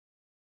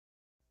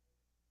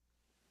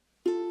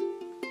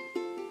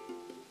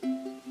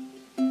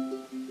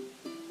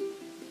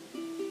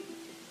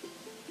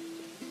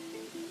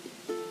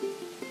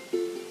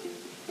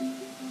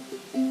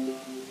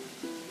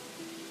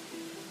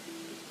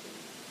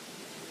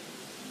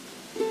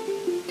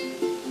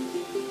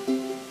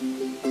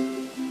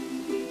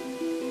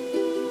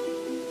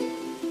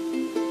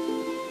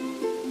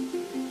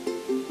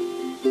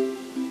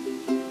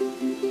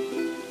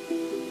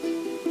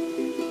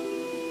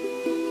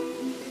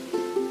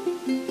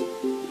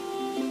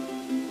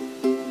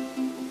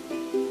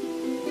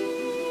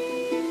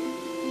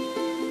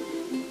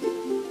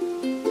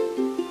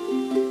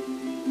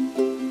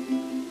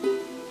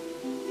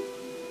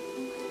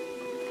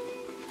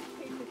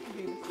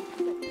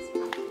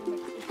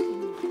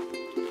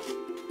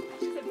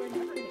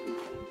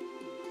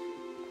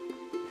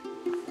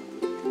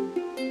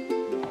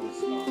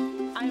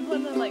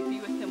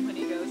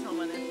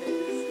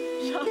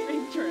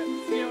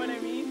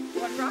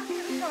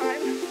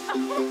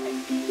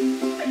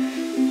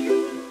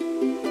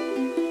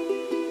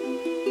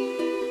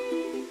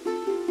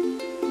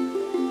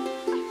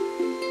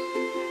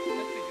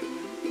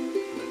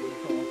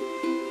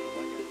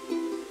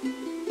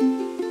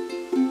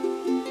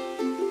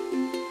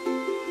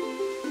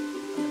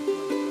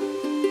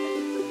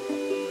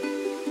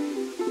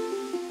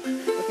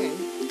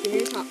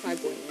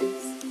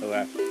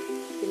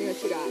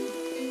what you got.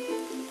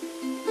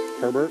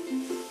 Herbert?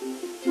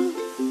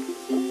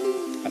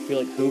 I feel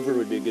like Hoover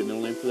would be a good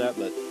middle name for that,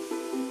 but...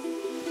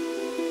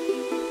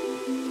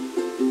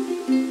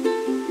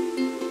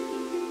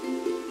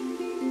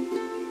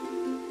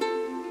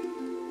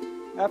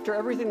 After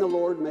everything the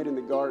Lord made in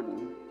the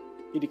garden,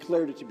 he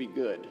declared it to be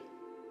good.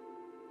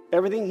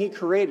 Everything he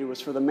created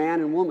was for the man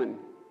and woman,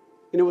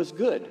 and it was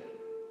good,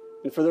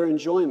 and for their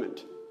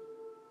enjoyment.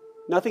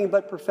 Nothing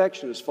but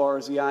perfection as far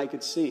as the eye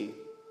could see.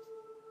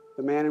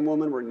 The man and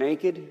woman were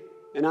naked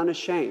and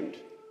unashamed.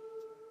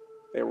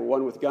 They were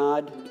one with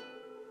God,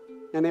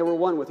 and they were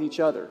one with each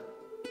other.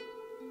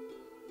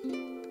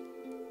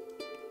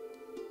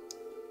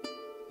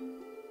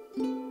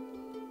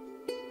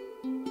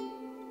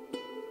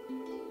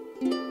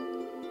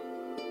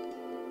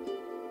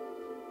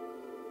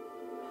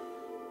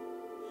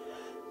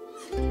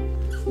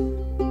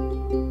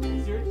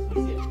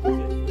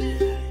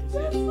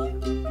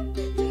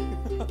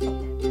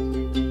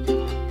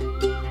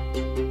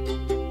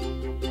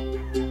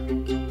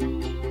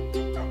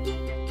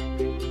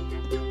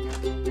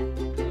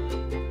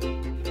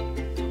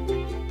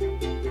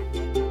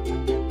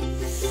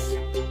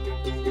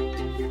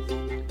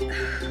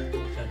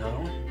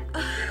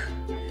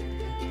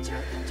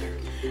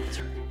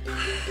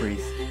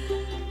 Breathe.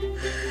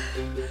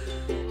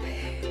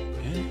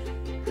 Good?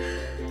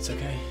 It's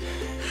okay.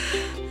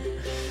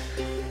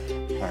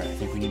 All right, I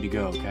think we need to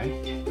go, okay?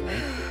 All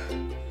right?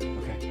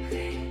 Okay.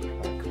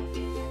 All right, come on.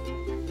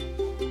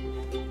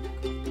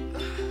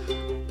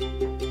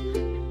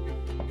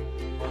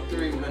 1,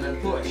 3, we're gonna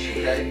push,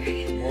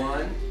 okay?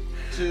 1,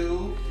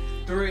 2,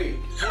 3.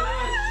 Push,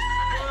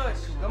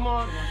 push. Come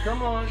on,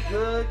 come on.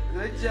 Good,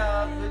 good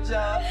job,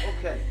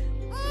 okay.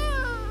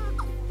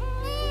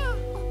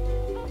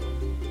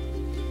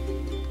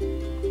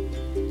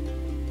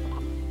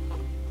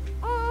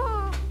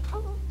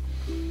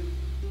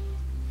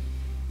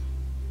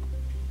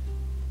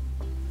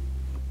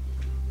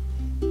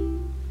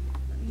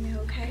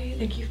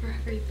 Thank you for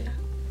everything.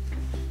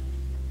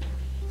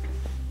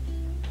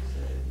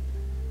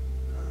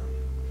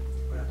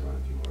 We have to run a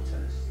few more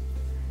tests.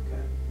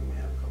 Okay? We may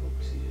have a couple of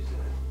procedures that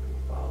we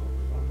can follow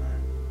on that.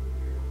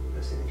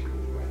 Best thing that you can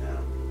do right now,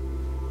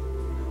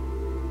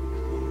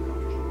 clean the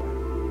comfortable way.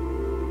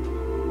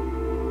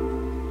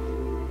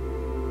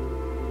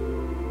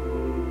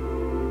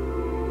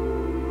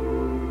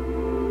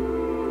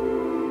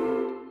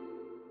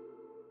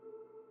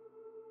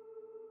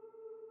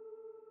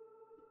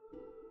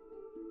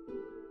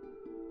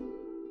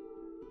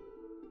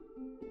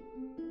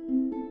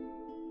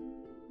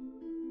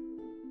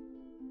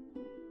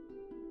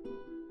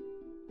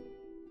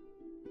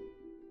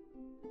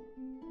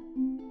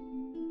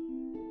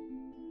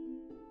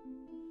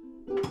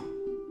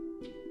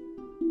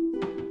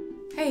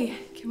 Hey,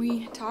 can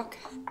we talk?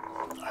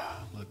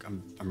 Look,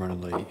 I'm running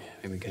late. Maybe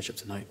we can catch up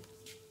tonight.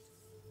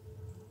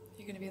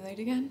 You gonna be late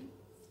again?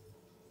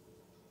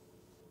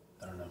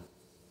 I don't know.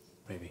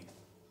 Maybe.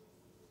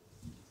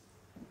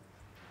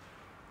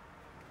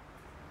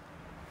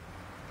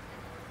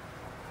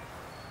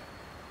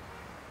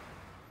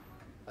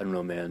 I don't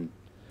know, man.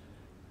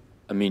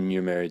 I mean,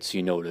 you're married, so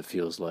you know what it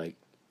feels like.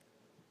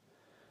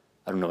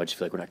 I don't know, I just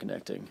feel like we're not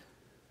connecting.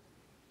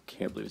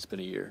 Can't believe it's been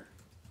a year.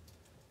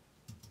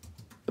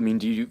 I mean,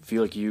 do you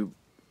feel like you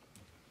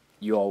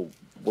all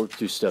work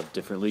through stuff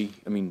differently?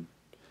 I mean,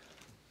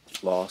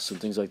 loss and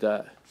things like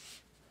that?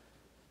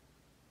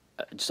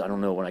 I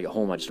don't know, when I get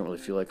home, I just don't really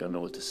feel like I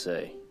know what to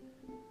say.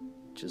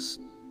 It's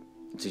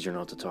easier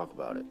not to talk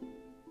about it.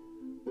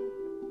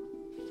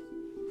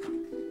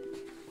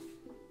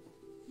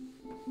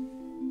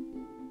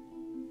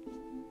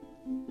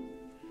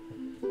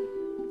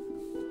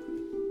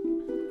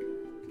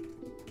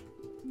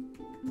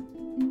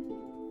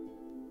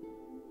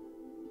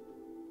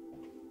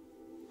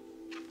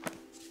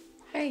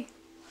 Hey.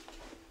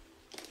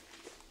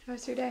 How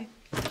was your day?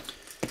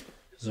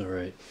 It's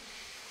alright.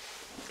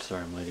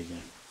 Sorry I'm late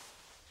again.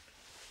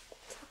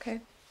 It's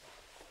okay.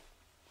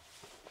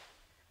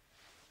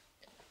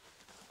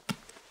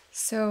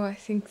 So I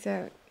think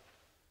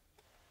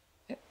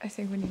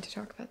we need to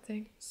talk about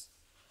things.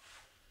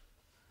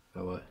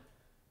 About what?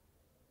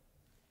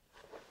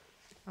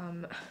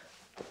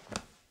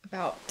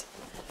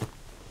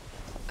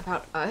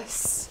 About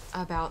us,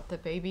 about the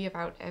baby,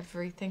 about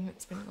everything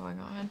that's been going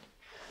on.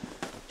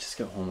 Just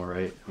go home,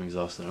 alright? I'm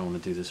exhausted. I don't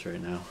want to do this right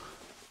now.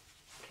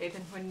 Okay,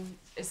 then when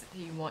is it that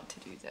you want to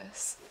do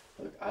this?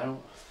 Look, I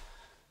don't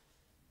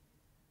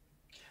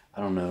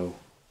know.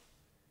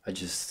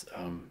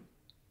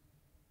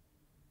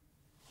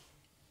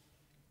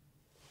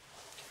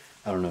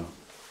 I don't know.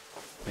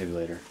 Maybe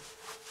later.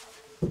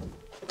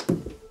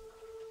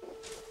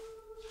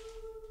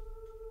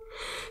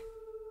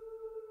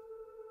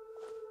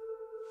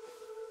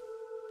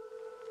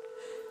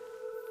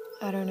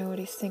 I don't know what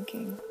he's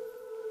thinking.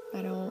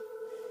 I don't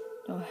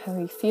know how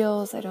he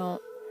feels. I don't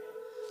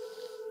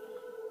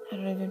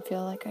even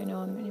feel like I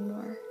know him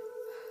anymore.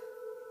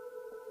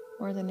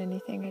 More than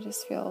anything, I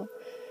just feel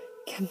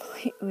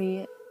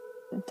completely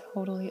and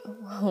totally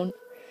alone.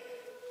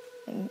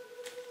 And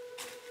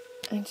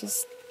that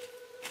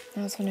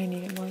was when I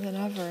need it more than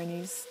ever, and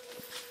he's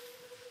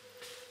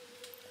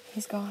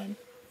gone.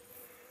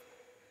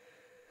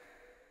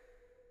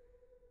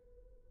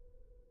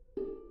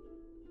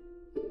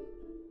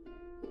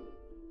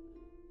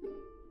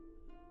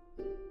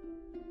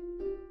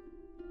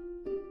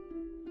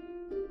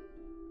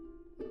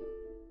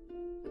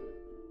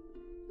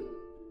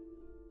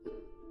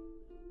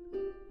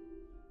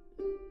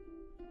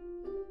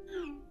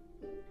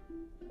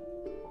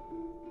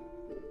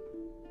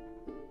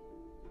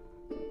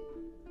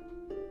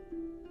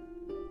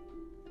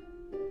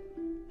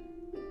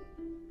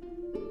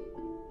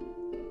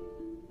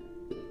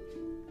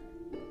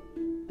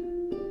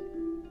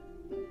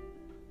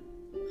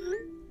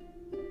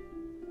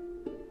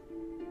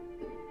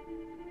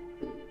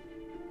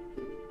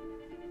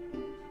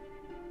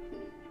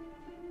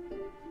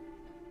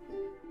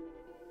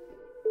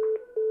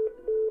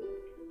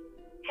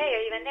 Hey,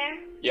 are you in there?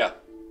 Yeah.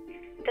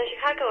 The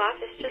Chicago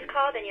office just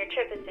called and your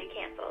trip has been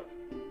canceled.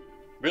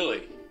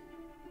 Really?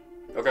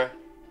 Okay.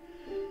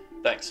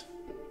 Thanks.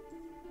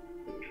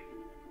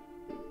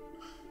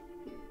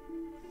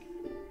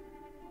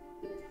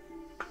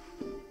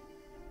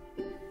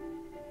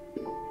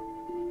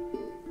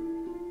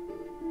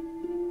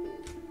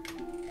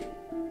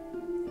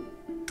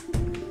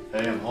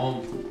 Hey, I'm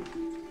home.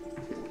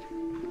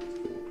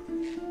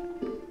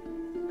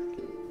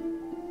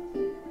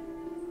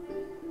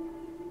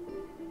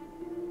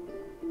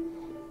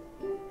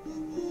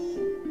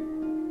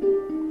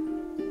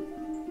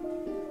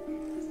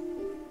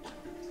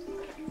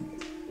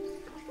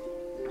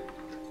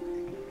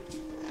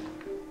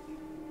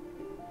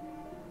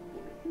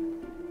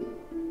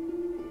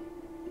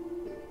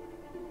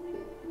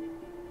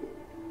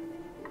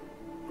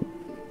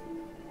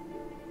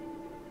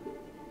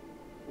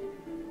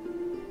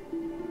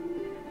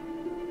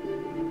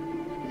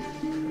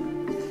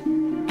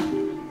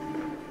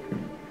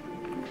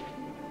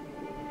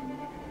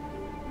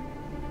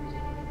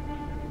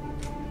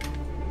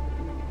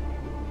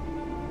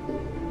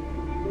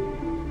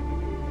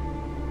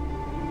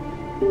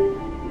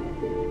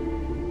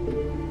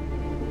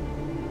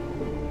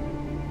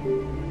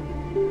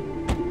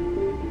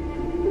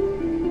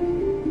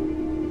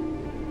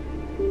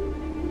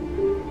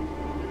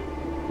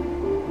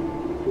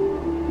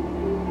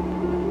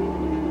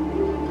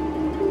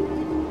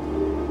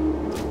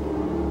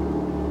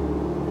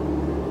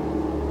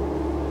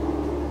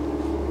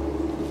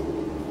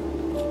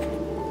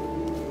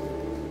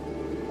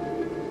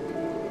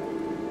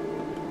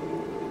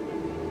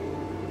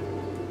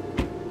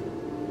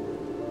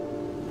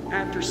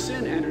 After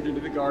sin entered into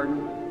the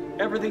garden,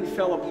 everything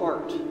fell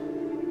apart.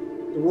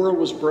 The world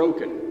was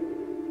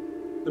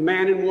broken. The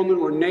man and woman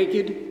were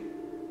naked,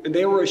 and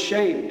they were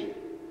ashamed.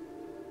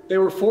 They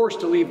were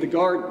forced to leave the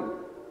garden.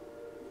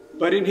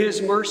 But in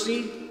His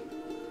mercy,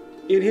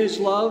 in His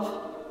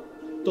love,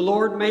 the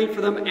Lord made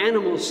for them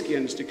animal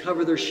skins to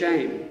cover their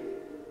shame.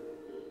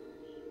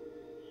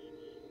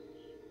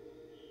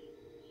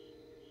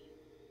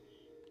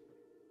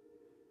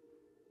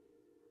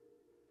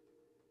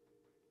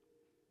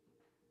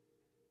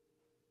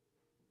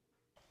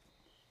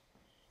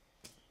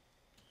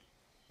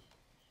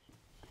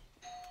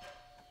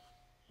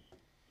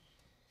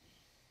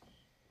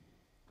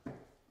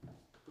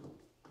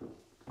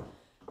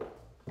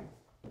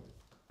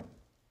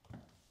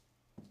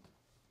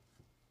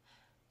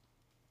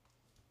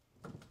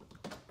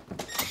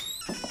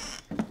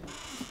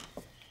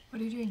 What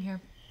are you doing here?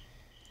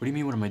 What do you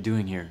mean, what am I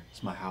doing here?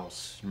 It's my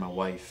house. You're my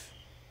wife.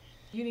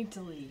 You need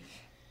to leave.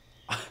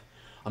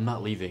 I'm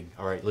not leaving.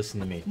 All right, listen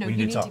to me. No, we you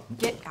need to talk. to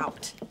get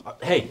out.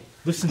 Hey,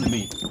 listen to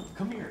me.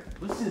 Come here.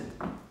 Listen.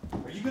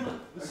 Are you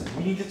gonna listen?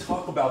 We need to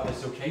talk about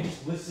this, okay?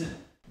 Just listen.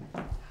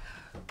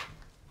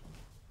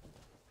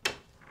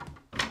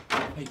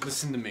 Hey,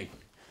 listen to me.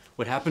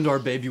 What happened to our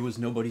baby was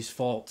nobody's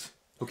fault,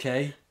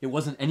 okay? It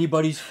wasn't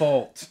anybody's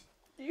fault.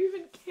 Do you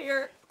even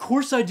care? Of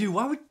course I do.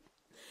 Why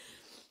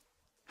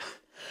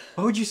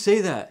would you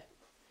say that?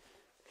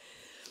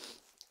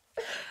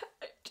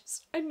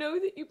 I know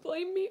that you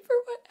blame me for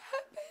what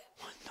happened.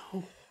 What?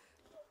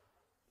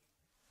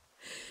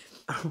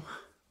 No.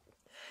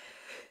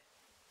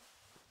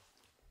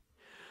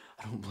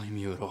 I don't blame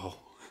you at all.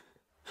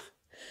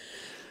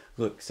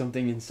 Look,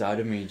 something inside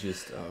of me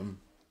just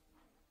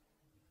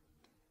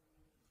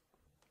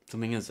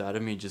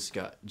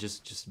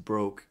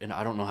broke, and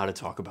I don't know how to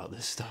talk about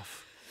this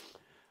stuff.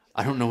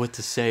 I don't know what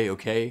to say,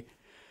 okay?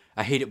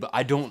 I hate it, but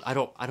I don't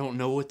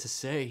know what to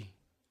say.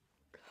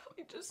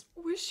 I just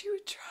wish you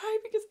would try,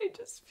 because I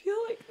just feel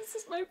like this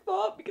is my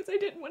fault because I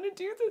didn't want to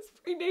do this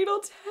prenatal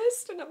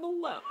test and I'm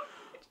alone.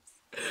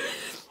 Oh,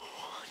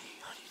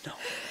 honey,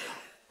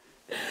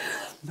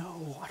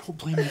 no, I don't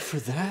blame you for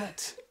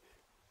that.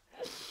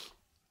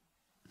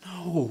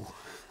 No.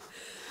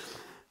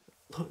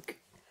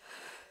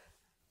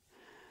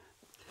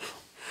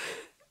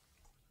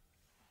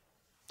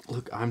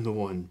 Look, I'm the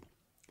one.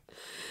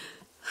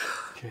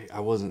 Okay, I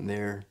wasn't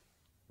there.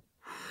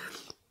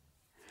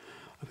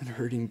 I've been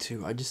hurting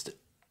too. I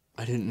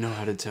didn't know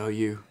how to tell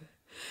you.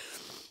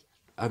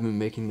 I've been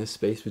making this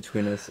space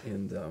between us,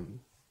 and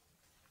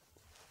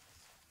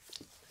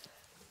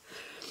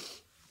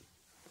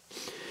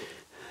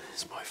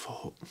it's my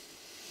fault.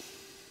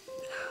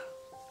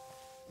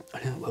 I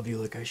didn't love you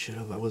like I should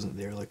have. I wasn't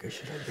there like I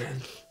should have been.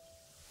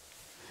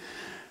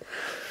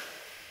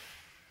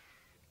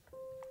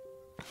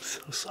 I'm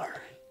so sorry.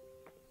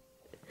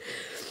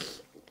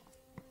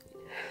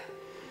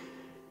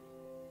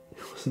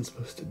 It wasn't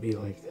supposed to be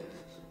like this.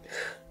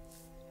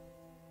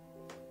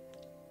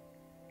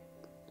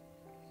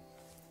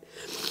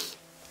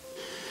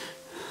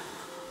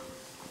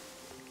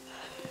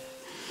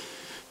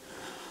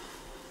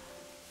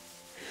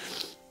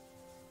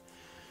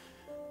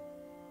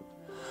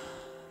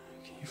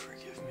 Can you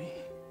forgive me?